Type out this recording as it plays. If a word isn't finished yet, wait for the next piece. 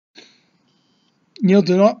Neil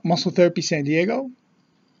Donut, Muscle Therapy San Diego,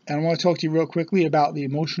 and I want to talk to you real quickly about the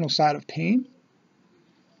emotional side of pain.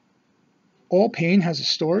 All pain has a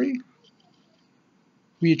story.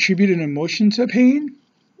 We attribute an emotion to pain.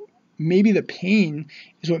 Maybe the pain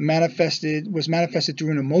is what was manifested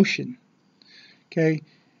through an emotion. Okay?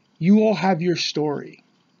 You all have your story.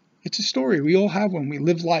 It's a story. We all have one. We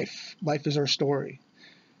live life. Life is our story.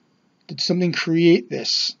 Did something create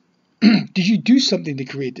this? Did you do something to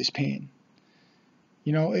create this pain?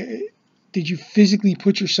 You know, did you physically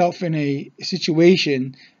put yourself in a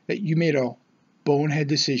situation that you made a bonehead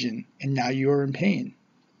decision and now you're in pain?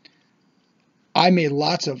 I made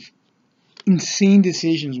lots of insane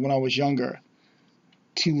decisions when I was younger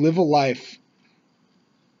to live a life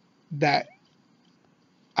that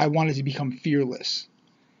I wanted to become fearless.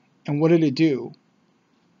 And what did it do?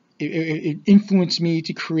 It influenced me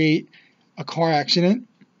to create a car accident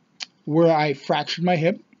where I fractured my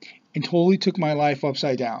hip and totally took my life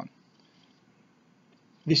upside down.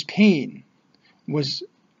 This pain was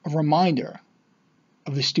a reminder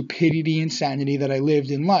of the stupidity and insanity that I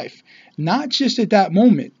lived in life. Not just at that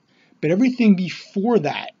moment, but everything before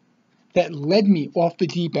that that led me off the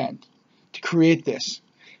deep end to create this.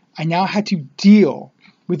 I now had to deal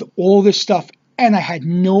with all this stuff, and I had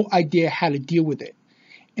no idea how to deal with it.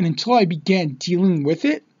 And until I began dealing with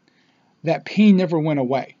it, that pain never went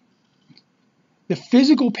away. The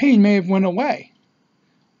physical pain may have went away,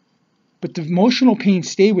 but the emotional pain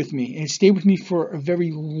stayed with me, and it stayed with me for a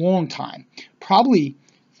very long time, probably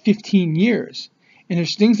 15 years. And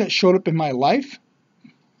there's things that showed up in my life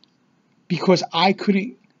because I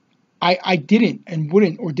didn't and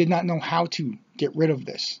wouldn't or did not know how to get rid of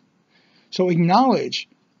this. So acknowledge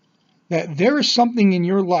that there is something in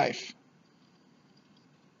your life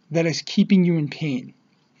that is keeping you in pain,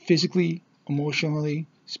 physically, emotionally,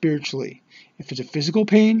 spiritually. If it's a physical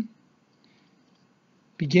pain,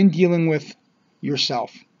 begin dealing with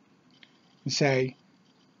yourself and say,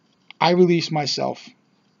 I release myself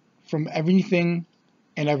from everything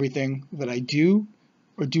and everything that I do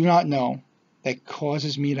or do not know that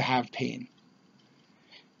causes me to have pain.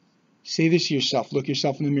 Say this to yourself. Look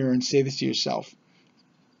yourself in the mirror and say this to yourself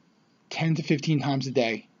 10 to 15 times a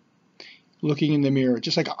day, looking in the mirror,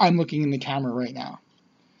 just like I'm looking in the camera right now.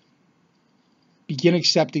 Begin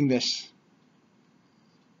accepting this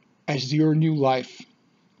as your new life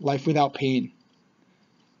without pain.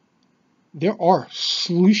 There are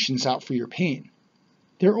solutions out for your pain.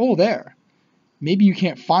 They're all there. Maybe you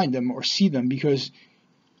can't find them or see them because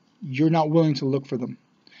you're not willing to look for them.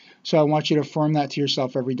 So I want you to affirm that to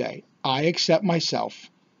yourself every day. I accept myself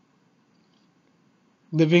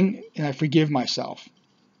living, and I forgive myself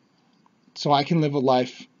so I can live a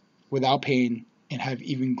life without pain and have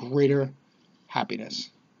even greater happiness.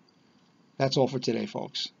 That's all for today,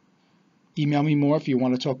 folks. Email me more if you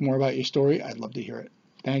want to talk more about your story. I'd love to hear it.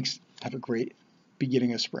 Thanks. Have a great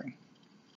beginning of spring.